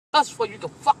us for you to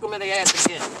fuck them in their ass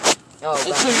again. Oh,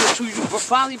 until you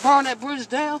finally burn that bridge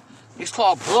down. It's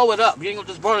called blow it up. You ain't gonna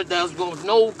just burn it down. It's gonna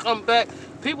no come back.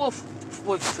 People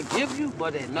will forgive you,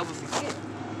 but they never forget.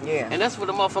 Yeah. And that's what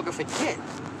the motherfucker forget.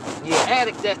 Yeah. The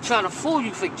addict that's trying to fool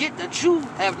you forget that you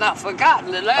have not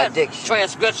forgotten the last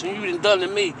transgression you done to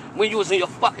me when you was in your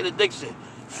fucking addiction.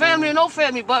 Family or no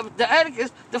family, but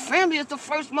the family is the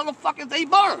first motherfuckers they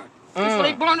burn. Before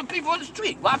they burn the people on the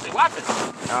street. Watch it.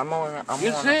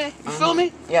 You see? You feel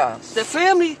me? Yes. The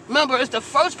family member is the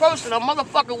first person a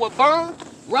motherfucker will burn,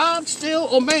 rob, steal,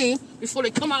 or maim before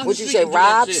they come out Would the you street. say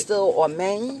rob, steal, or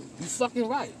maim? You fucking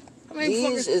right.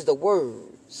 These is the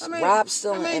words. Rob,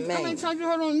 steal, and maim. How many times you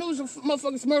heard on the news of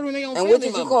motherfuckers murdering their own and family what did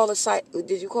you members? call it?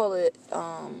 Did you call it,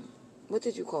 what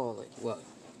did you call it? What?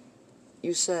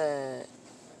 You said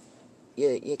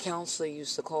your counselor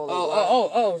used to call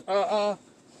it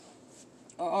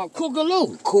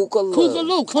Cougaloo.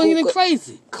 Cougaloo. Clean and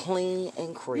crazy. Clean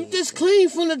and crazy. You just clean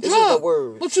from the This drug. is the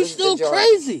word. But you still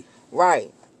crazy.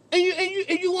 Right. And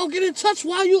you won't get in touch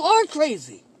while you are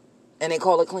crazy. And they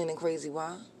call it clean and crazy.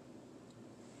 Why?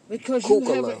 Because you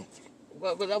haven't.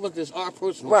 Well, but that was just our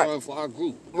personal term for our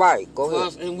group. Right. Go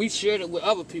ahead. And we shared it with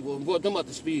other people and brought them up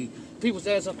to speed. People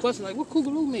ask a question like, what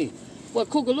Cougaloo mean? What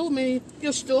Cougaloo mean?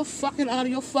 You're still fucking out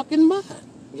of your fucking mind.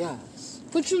 Yes.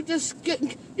 But you just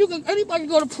anybody can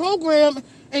go to program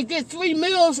and get 3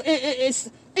 meals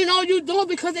and all you doing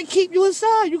because they keep you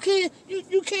inside. You can't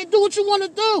do what you want to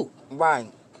do.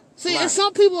 Right. See, and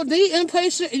some people need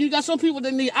inpatient and you got some people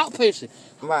that need outpatient.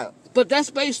 Right. But that's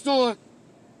based on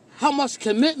how much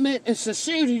commitment and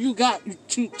sincerity you got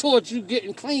towards you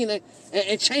getting clean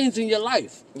and changing your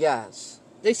life. Yes.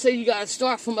 They say you gotta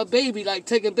start from a baby, like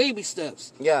taking baby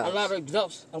steps. Yeah. A lot of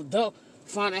adults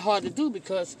find it hard to do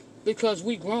because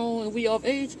we grown and we of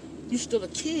age. You still a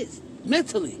kid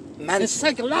mentally and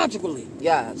psychologically.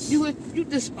 Yes. You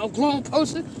just a grown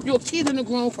person. You're a kid in a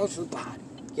grown person's body.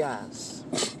 Yes.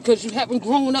 Because you haven't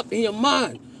grown up in your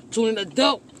mind to an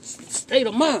adult state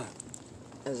of mind.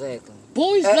 Exactly.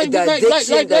 Boys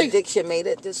the addiction made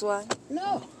it this way?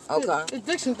 No. Okay.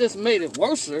 Addiction just made it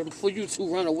worse for you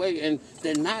to run away and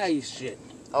deny shit.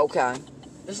 Okay.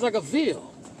 It's like a veil.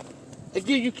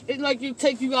 It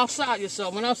take you outside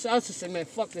yourself. When I used to say, man,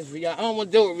 fuck this reality. I don't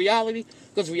want to deal with reality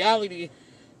because reality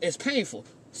is painful.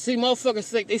 See, motherfuckers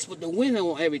think they supposed to win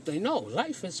on everything. No,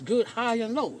 life is good high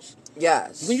and lows.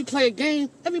 Yes. When you play a game,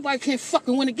 everybody can't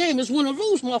fucking win a game. It's win or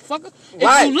lose, motherfucker.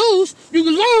 Right. If you lose, you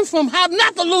can learn from how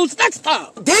not to lose next time.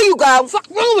 There you go. Fuck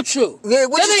wrong with you? Yeah,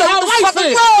 what that ain't how life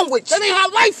is. Wrong with you? That ain't how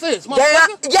life is,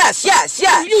 motherfucker. Yes.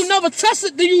 If you never test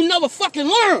it, then you never fucking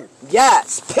learn.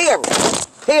 Yes, period.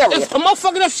 If a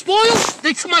motherfucker that's spoiled,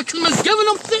 somebody come and giving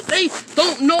them shit, they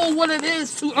don't know what it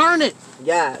is to earn it.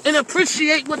 Yes. And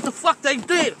appreciate what the fuck they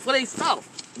did for themselves.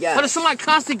 Yes. But if somebody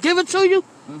constantly give it to you,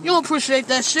 you don't appreciate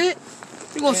that shit.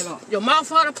 You gonna your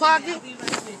mouth out of pocket.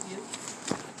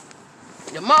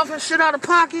 Your mouth and shit out of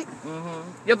pocket.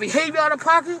 Your behavior out of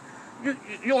pocket. You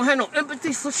don't have no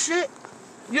empathy for shit.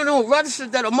 You don't register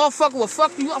that a motherfucker will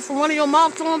fuck you up for running your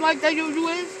mouth to him like that you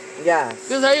is. Yes.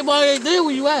 Because everybody ain't there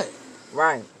where you at.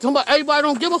 Right. Everybody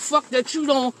don't give a fuck that you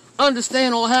don't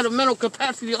understand or have the mental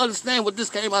capacity to understand what this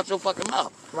came out your fucking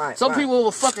mouth. Right. Some people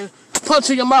will fucking punch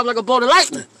in your mouth like a bolt of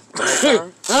lightning. Okay.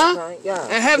 Huh? Okay. Yeah.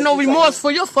 And have no remorse for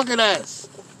your fucking ass.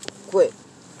 Quit.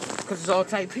 Because it's all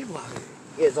type people out here.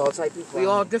 Yeah, it's all type people. We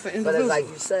all different individuals. But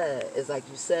it's like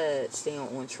you said, staying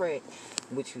on track.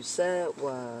 What you said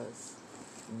was,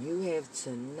 you have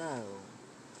to know.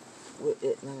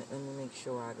 Let me make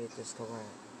sure I get this correct.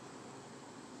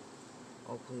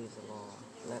 Oh, please, Lord.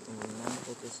 Let me remember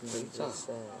what this man just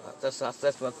said. That's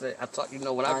what I said. I thought,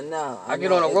 I know. I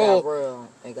get on a roll.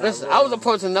 Listen, I was a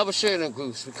person never shared in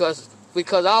groups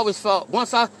because I always felt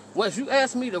once you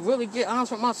ask me to really get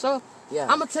honest with myself,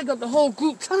 I'm gonna take up the whole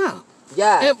group time.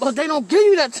 Yeah. But they don't give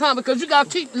you that time because you gotta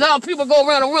keep allowing people to go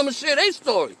around the room and share their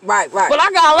story. Right. But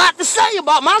I got a lot to say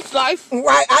about my life.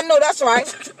 Right. I know that's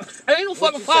right. Ain't no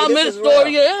fucking 5-minute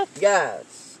story here.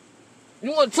 Yes.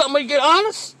 You want to tell me to get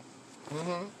honest?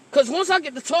 Because once I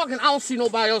get to talking, I don't see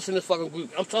nobody else in this fucking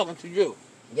group. I'm talking to you.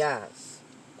 Yes.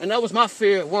 And that was my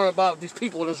fear, worrying about these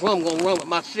people in this room going to run with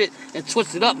my shit and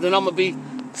twist it up. Then I'm going to be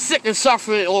sick and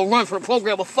suffering or run for the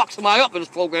program or fuck somebody up in this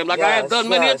program like I have done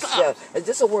many a time. Yes. Is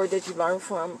this a word that you learned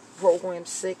from program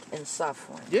sick and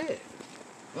suffering? Yeah.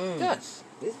 Yes.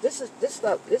 This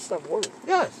stuff works.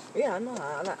 Yes. Yeah, I know.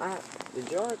 The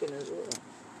jargon is real.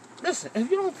 Listen, if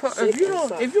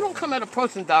you don't come at a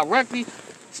person directly,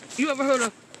 you ever heard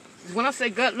of, when I say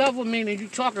gut level, meaning you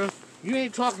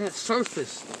ain't talking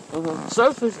surface.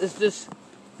 Surface is just,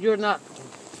 you're not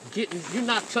you're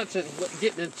not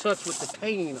getting in touch with the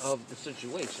pain of the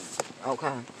situation.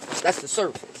 Okay. That's the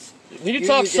surface. When you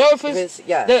talk surface,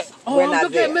 yes.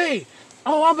 Look at me.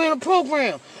 Oh, I'm in a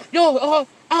program. Yo,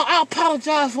 I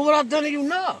apologize for what I've done to you.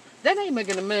 No, that ain't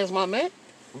making amends, my man.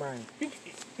 Right.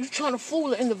 You're trying to fool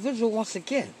the individual once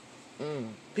again.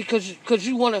 Because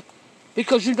you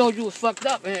know you was fucked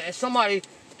up and somebody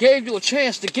gave you a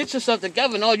chance to get yourself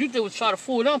together and all you did was try to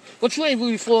fool them, but you ain't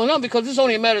really fooling them because it's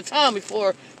only a matter of time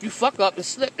before you fuck up and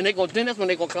slip and then that's when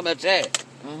they're gonna come at your ass.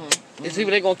 It's either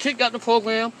they're gonna kick out the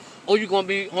program or you're gonna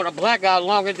be on a blackout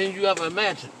longer than you ever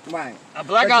imagined. Right. A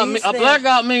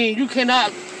blackout means you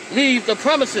cannot leave the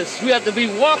premises. You have to be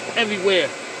walked everywhere.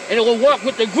 And it will work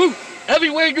with the group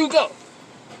everywhere you go.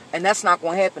 And that's not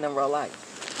gonna happen in real life.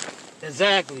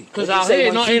 Exactly, because out here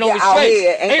ain't no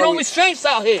restraints. Ain't no restraints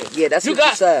out here. Yeah, that's what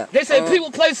you said. They say people,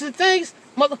 places, things,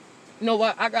 mother. You know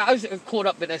what? I was caught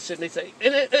up in that shit. And they say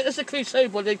it's a cliche,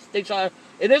 but they try.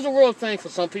 It is a real thing for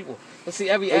some people. But see,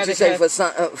 every addict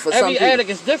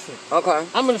is different. Okay.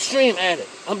 I'm an extreme addict.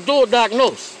 I'm dual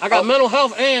diagnosed. I got mental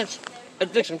health and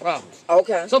addiction problems.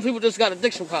 Okay. Some people just got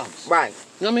addiction problems. Right.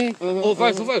 You know what I mean? Or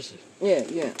vice versa.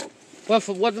 Yeah. But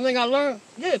for what the thing I learned,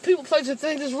 people, places,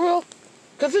 things is real.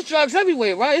 Because there's drugs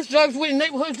everywhere, right? It's drugs in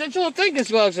neighborhoods that you don't think there's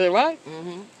drugs in, right?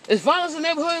 It's violence in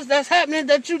neighborhoods that's happening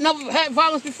that you never had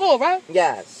violence before, right?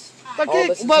 Yes.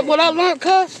 But what I learned,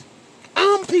 cuz,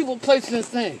 I'm people, places, and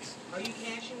things. Are you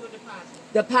cashing or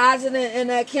depositing? Depositing in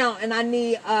the account, and I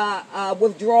need a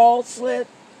withdrawal slip.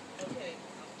 Okay.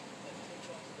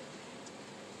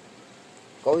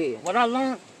 Go ahead. What I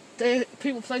learned,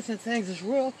 people, places, and things is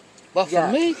real. But for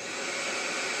me,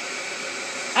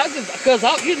 I was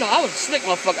a slick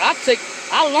motherfucker.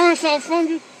 I learned something from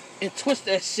you and twist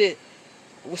that shit.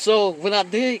 So when I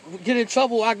did get in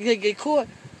trouble, I could get caught.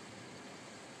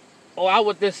 Or I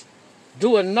would just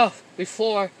do enough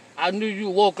before I knew you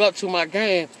woke up to my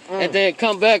game and then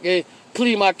come back and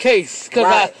plead my case.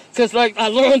 Because I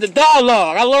learned the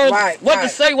dialogue. I learned what to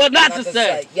say, what not to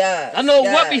say. I know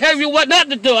what behavior, what not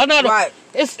to do. I know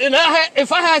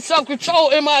if I had self-control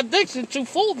in my addiction to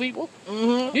fool people,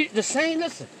 the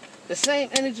same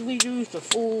energy we use to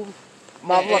fool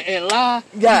and lie,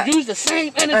 you use the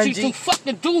same energy to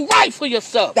fucking do right for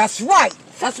yourself. That's right.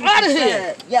 That's what out of here.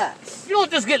 Said. Yes. You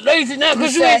don't just get lazy now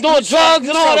because you ain't doing drugs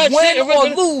and all that shit.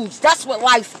 Win or lose. That's what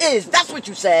life is. That's what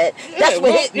you said. That's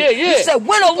what hit me. You said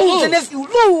win or lose, and if you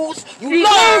lose, you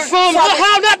learn from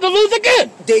how not to lose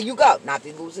again. There you go. Not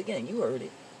to lose again. You heard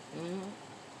it.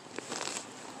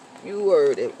 You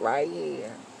heard it right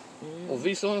here. Oh,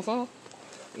 V still on the phone?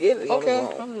 Yeah. Okay.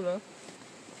 Alhamdulillah.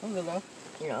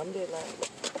 Yeah, alhamdulillah.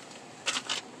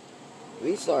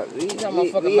 We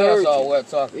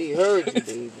heard you,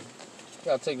 baby.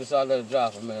 Gotta take this out, let it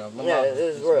drop for a minute.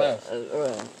 It's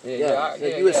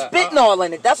real. You was spitting all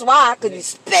in it. That's why, because you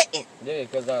spitting. Yeah,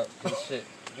 because I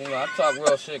talk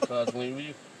real shit, because when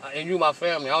you my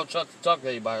family, I don't talk to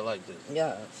anybody like this.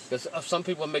 Yes. Because some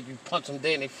people make you punch them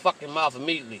dead in their fucking mouth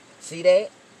immediately. See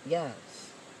that? Yes.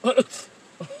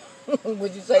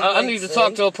 Would you say? I need to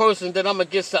talk to a person that I'm going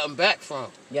to get something back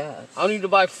from. Yes. I don't need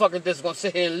nobody fucking that's going to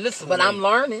sit here and listen But I'm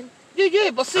learning.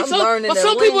 Yeah, but see,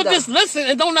 some people just listen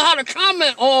and don't know how to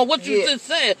comment on what you just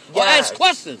said or ask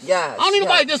questions. Yes. I don't need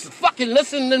nobody just fucking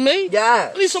listen to me.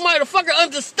 Yes. I need somebody to fucking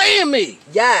understand me.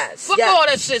 Yes. Fuck all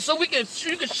that shit, so you can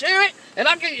share it, and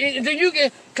then you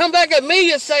can come back at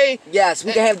me and say, yes,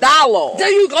 we can have dialogue. There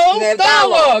you go,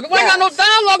 dialogue. If I ain't got no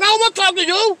dialogue, I don't want to talk to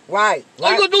you. Right.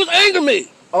 All you gonna do is anger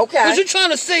me. Okay. Because you're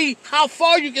trying to see how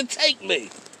far you can take me.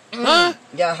 Huh?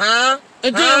 Yeah, huh?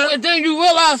 And then you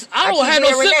realize I don't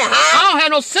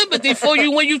have no sympathy for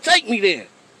you when you take me there.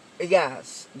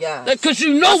 Yes. Because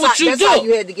you know what you do. That's how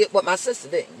you had to get what my sister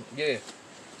did. Yeah.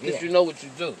 Because you know what you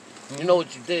do. You know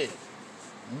what you did.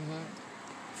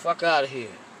 Fuck out of here.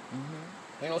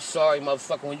 Ain't no sorry,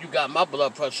 motherfucker, when you got my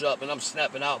blood pressure up and I'm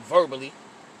snapping out verbally,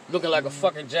 looking like a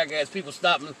fucking jackass. People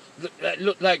stopping,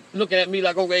 looking at me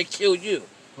like I'm ready to kill you.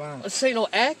 Right. This ain't no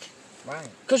act. Right.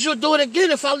 Because you'll do it again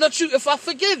if I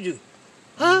forgive you.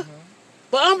 Huh?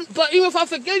 But even if I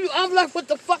forgive you, I'm left with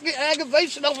the fucking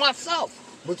aggravation of myself.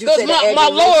 Because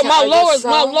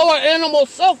my lower animal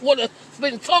self would have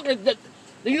been talking.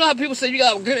 You know how people say you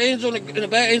got a good angel and a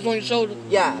bad angel on your shoulder?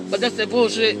 Yeah. But that's that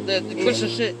bullshit, the Christian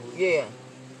shit. Yeah.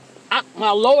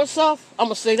 My lower self, I'm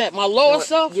going to say that. My lower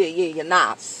self. Yeah, your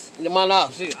knots. My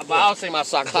knobs. But I'll say my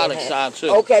psychotic side too.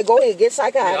 Okay, go ahead, get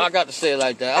psychotic. Yeah, I got to say it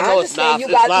like that. I know it's knobs.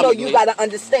 You got to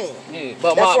understand. Yeah,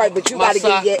 but that's right, but you got to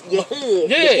get your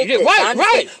head. Yeah,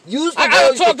 right. Use the I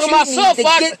got to talk to myself.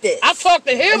 I talk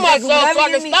to hear myself so I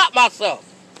can stop myself.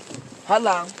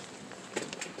 Hello.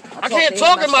 I can't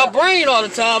talk in my brain all the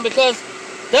time because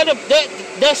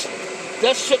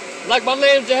that's shit, like my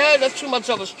man Jihad, that's too much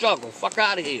of a struggle. Fuck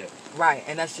out of here. Right,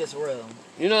 and that's just real.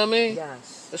 You know what I mean?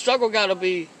 Yes. The struggle gotta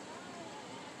be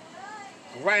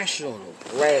rational.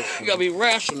 You gotta be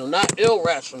rational, not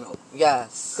irrational.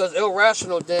 Yes. Because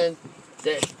irrational, then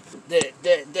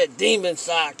that demon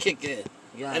side kick in.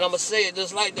 Yes. And I'm gonna say it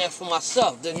just like that for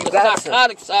myself. Then the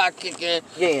psychotic side kick in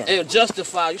and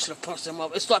justify. You should have punched him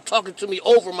up. It start talking to me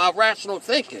over my rational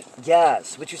thinking.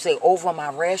 Yes, what you say over my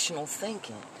rational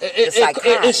thinking.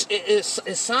 It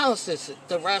silences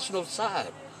the rational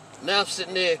side. Now I'm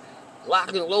sitting there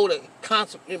locked and loaded,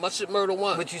 contemplating my shit murder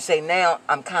one. But you say now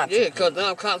I'm contemplating. Yeah, because now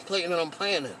I'm contemplating and I'm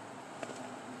planning.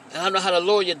 And I know how to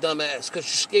lure your dumb ass because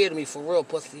you scared of me for real,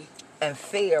 pussy. And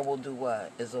fear will do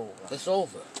what? It's over. It's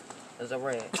over. It's a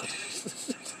red.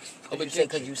 You say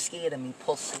because you scared of me,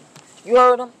 pussy. You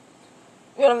heard him?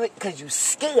 You heard him? Because you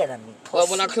scared of me, pussy. But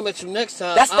when I come at you next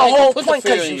time, that's the whole point,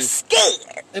 because you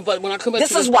scared. But when I come at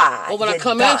this is why. But when I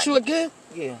come at you again,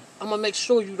 yeah, I'm going to make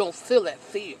sure you don't feel that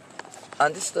fear.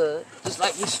 Understood. Just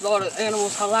like we slaughtered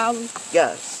animals halal.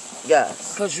 Yes.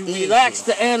 Yes. Because you relax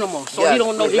the animal so he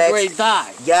don't know he ready to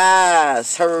die.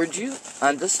 Yes. Heard you.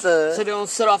 Understood. So they don't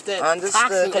set off that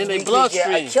toxin in their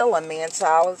bloodstream. A killer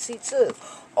mentality too.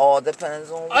 All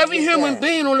depends on every human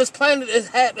being on this planet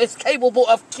is capable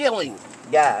of killing.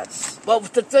 Yes.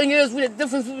 But the thing is, the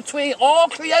difference between all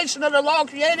creation and the law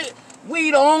created, we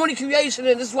the only creation,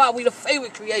 and this is why we the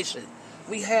favorite creation.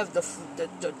 We have the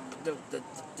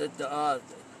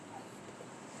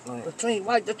between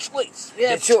right, the choice.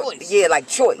 Yeah, choice. Yeah, like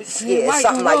choice. Between right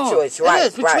something like choice, right? It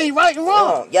is, between right and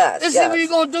wrong. Yes. It's either you're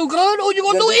gonna do good or you're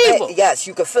gonna do evil. Yes,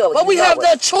 you can feel it. But we have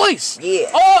that choice.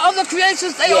 Yeah. All other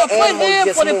creations, they are put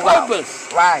here for their purpose.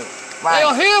 Right. They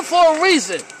are here for a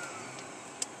reason.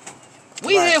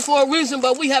 We here for a reason,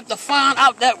 but we have to find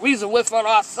out that reason within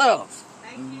ourselves.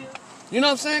 Thank you. You know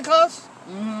what I'm saying, cuz?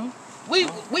 Mm-hmm.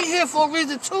 We here for a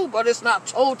reason too, but it's not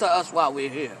told to us why we're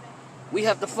here. We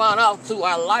have to find out through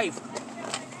our life.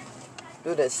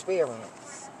 Through the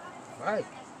experience. Right.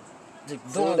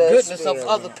 Doing goodness of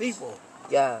other people.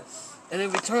 Yes. And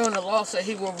in return, the law said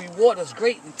he will reward us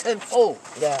greatly tenfold.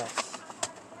 Yes.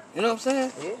 You know what I'm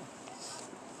saying? Yeah.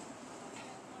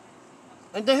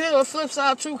 And then here's the flip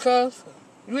side too, cuz.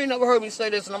 You ain't never heard me say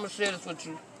this, and I'm going to share this with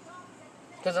you.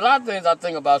 Because a lot of things I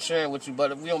think about sharing with you,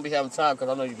 but we don't be having time because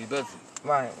I know you be busy.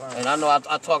 Right. And I know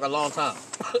I talk a long time.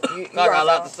 I got a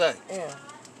lot to say. Yeah.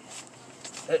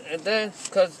 And then,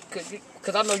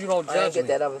 because I know you don't judge me. I ain't get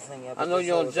that other thing yet. I know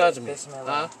you don't judge me.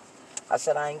 Huh? I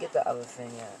said I ain't get the other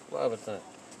thing yet. What other thing?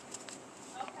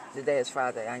 Today is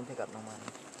Friday. I ain't pick up no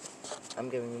money. I'm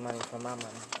giving you money for my money.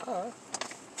 All right.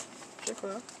 Shit,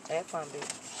 fun. Have fun, baby.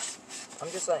 I'm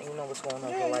just letting you know what's going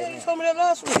on right now. You told me that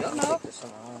last week. I know.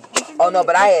 Oh, no,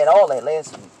 but I had all that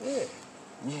last week. Yeah.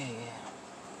 Yeah.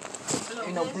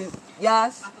 You know,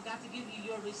 yes? I forgot to give you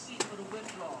your receipt for the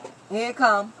withdrawal. Here it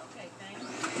come. Okay, thank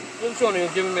you. You don't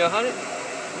even giving me 100?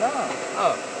 No.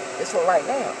 Oh. It's for right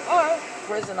now. All right.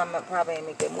 Prison, I probably ain't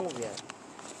make that move yet.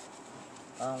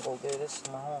 I'm going to give this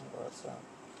to my homegirl, so.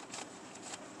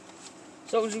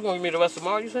 So what you going to give me the rest of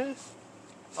tomorrow, you saying?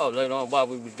 Oh, later on while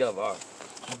we be together. All right.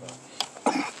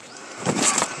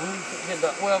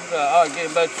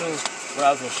 Getting back to what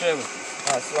I was going to share with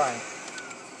you. That's right.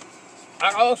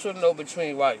 I also know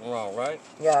between right and wrong, right?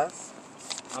 Yes.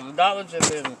 I'm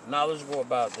knowledgeable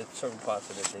about the certain parts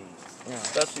of the deed. Yeah.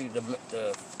 Especially the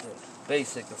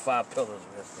basic, the 5 pillars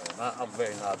of this thing. I'm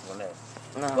very knowledgeable on that.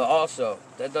 No. But also,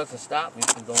 that doesn't stop me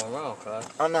from going wrong, cuz.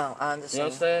 Oh, no, I understand. You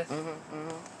understand?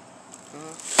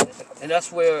 And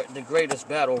that's where the greatest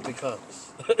battle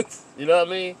becomes. You know what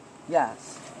I mean?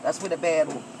 Yes. That's where the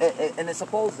battle, and it's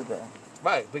supposed to be.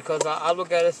 Right, because I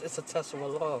look at it, it's a test of a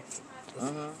law.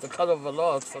 The color of a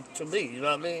law to me, you know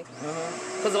what I mean?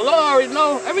 Because the law already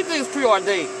know, everything's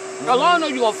preordained. The law know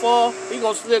you're going to fall, you're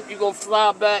going to slip, you're going to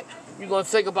fly back, you're going to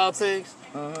think about things.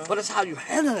 But it's how you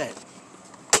handle it.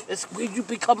 It's when you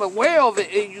become aware of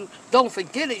it and you don't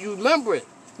forget it, you remember it.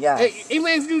 Yeah.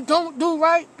 Even if you don't do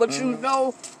right, but you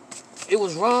know it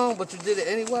was wrong, but you did it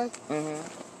anyway.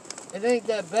 It ain't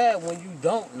that bad when you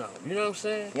don't know. You know what I'm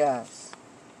saying? Yes.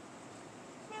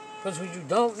 Because when you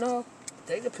don't know,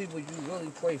 they the people you really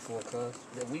pray for, cuz.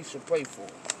 That we should pray for.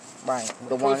 Right.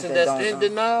 The person that's in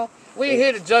denial. We ain't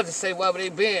here to judge and say whether they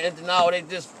being in denial or they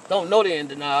just don't know they're in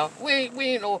denial. We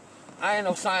ain't no, I ain't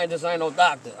no scientist, I ain't no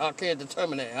doctor. I can't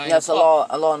determine that. Yes, a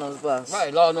law knows best.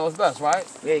 Right, law knows best, right?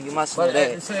 Yeah, you must know that. But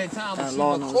at the same time, I'm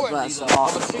going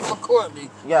to treat accordingly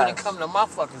when it comes to my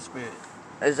fucking spirit.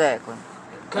 Exactly.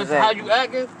 Because how you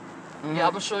acting, yeah,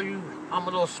 I'm going to show you I'm a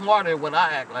little smarter when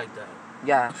I act like that.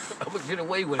 Yes. I'm gonna get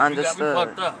away with it. Understood. You got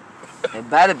me fucked up. It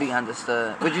better be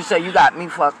understood. Would you say you got me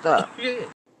fucked up? Yeah.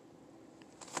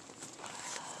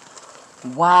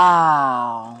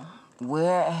 Wow.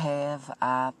 Where have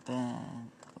I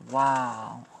been?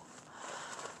 Wow.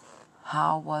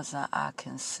 How wasn't I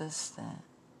consistent?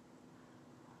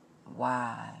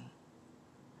 Why?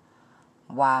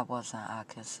 Why wasn't I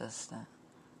consistent?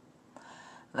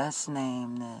 Let's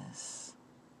name this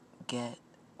Get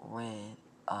Rid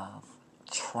of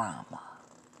Trauma.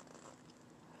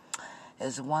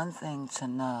 It's one thing to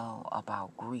know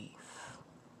about grief.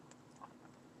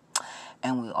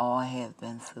 And we all have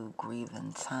been through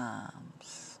grieving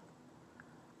times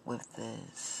with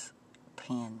this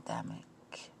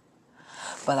pandemic.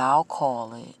 But I'll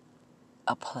call it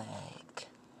a plague.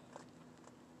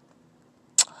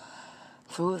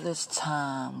 Through this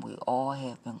time, we all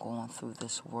have been going through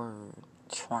this word,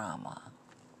 trauma.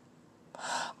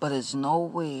 But it's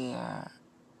nowhere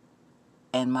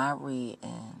in my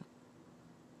reading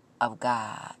of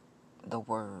God, the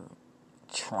word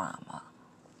trauma.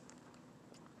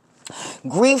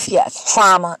 Grief, yes.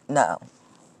 Trauma, no.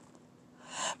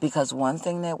 Because one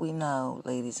thing that we know,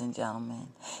 ladies and gentlemen,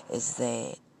 is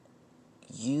that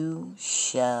you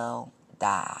shall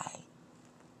die.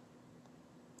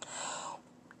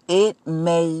 It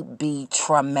may be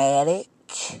traumatic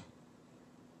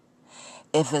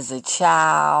if it's a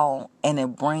child and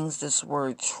it brings this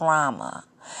word trauma.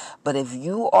 But if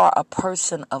you are a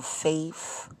person of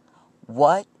faith,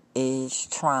 what is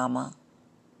trauma?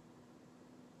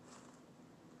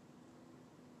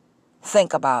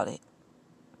 Think about it.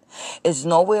 It's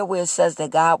nowhere where it says that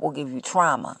God will give you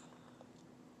trauma.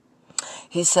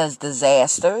 He says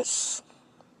disasters.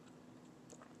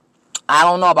 I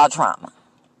don't know about trauma.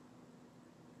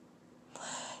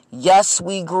 Yes,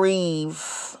 we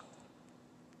grieve.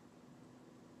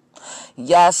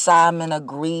 Yes, I'm in a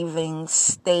grieving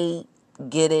state.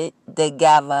 Get it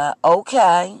together.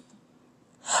 Okay.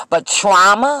 But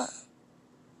trauma,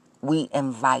 we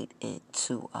invite it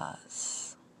to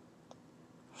us.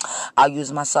 I'll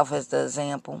use myself as the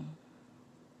example.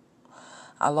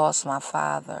 I lost my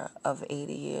father of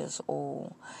 80 years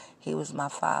old. He was my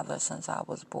father since I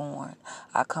was born.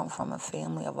 I come from a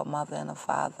family of a mother and a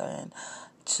father and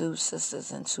 2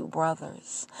 sisters and 2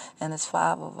 brothers. And it's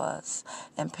 5 of us.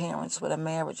 And parents with a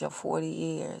marriage of 40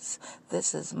 years.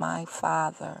 This is my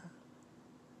father.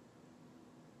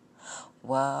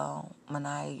 Well,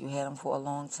 Manaya, you had him for a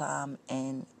long time.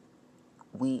 And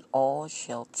we all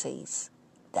shall taste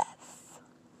death.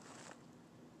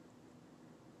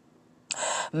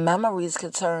 Memories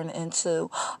could turn into,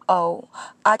 oh,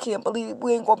 I can't believe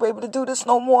we ain't going to be able to do this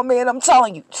no more, man. I'm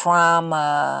telling you.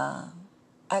 Trauma.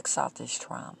 X out this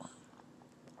trauma.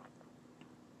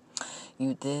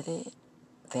 You did it.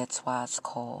 That's why it's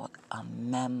called a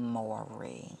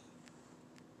memory.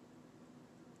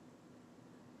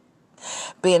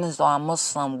 Being as though I'm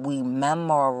Muslim, we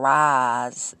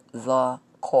memorize the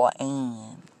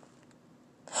Quran.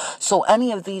 So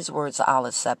any of these words, I'll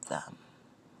accept them.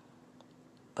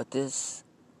 But this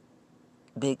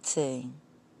big T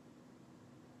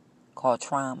called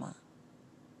trauma,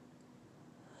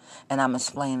 and I'm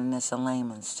explaining this in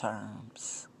layman's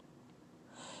terms,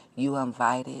 you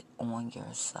invite it on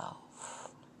yourself.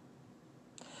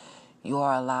 You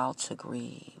are allowed to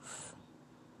grieve.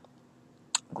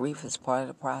 Grief is part of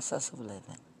the process of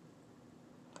living.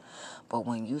 But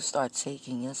when you start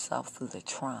taking yourself through the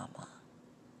trauma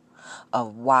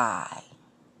of why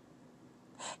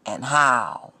and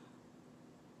how,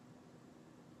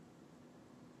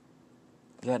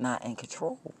 you're not in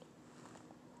control.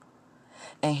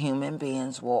 And human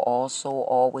beings will also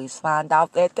always find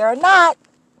out that they're not.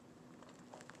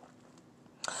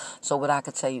 So what I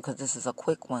could tell you, because this is a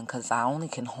quick one, because I only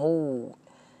can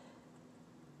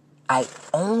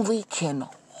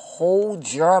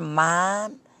hold your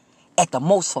mind at the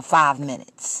most for 5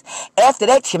 minutes. After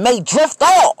that, you may drift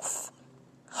off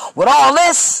with all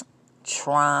this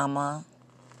trauma.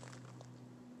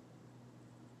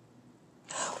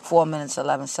 4 minutes,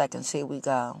 11 seconds. Here we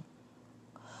go.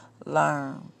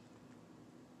 Learn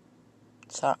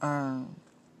to earn.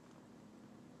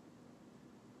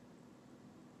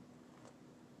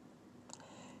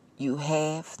 You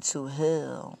have to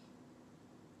heal,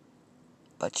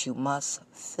 but you must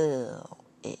feel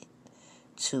it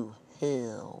to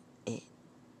heal it.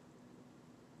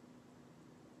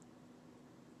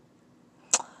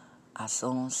 I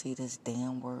still don't see this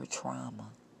damn word trauma.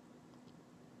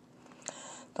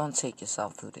 Don't take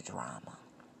yourself through the drama.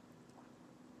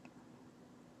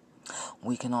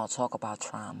 We can all talk about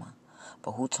trauma,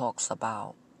 but who talks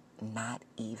about not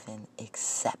even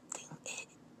accepting it?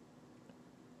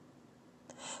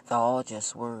 They're all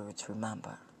just words,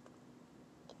 remember.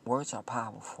 Words are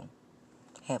powerful.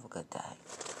 Have a good day.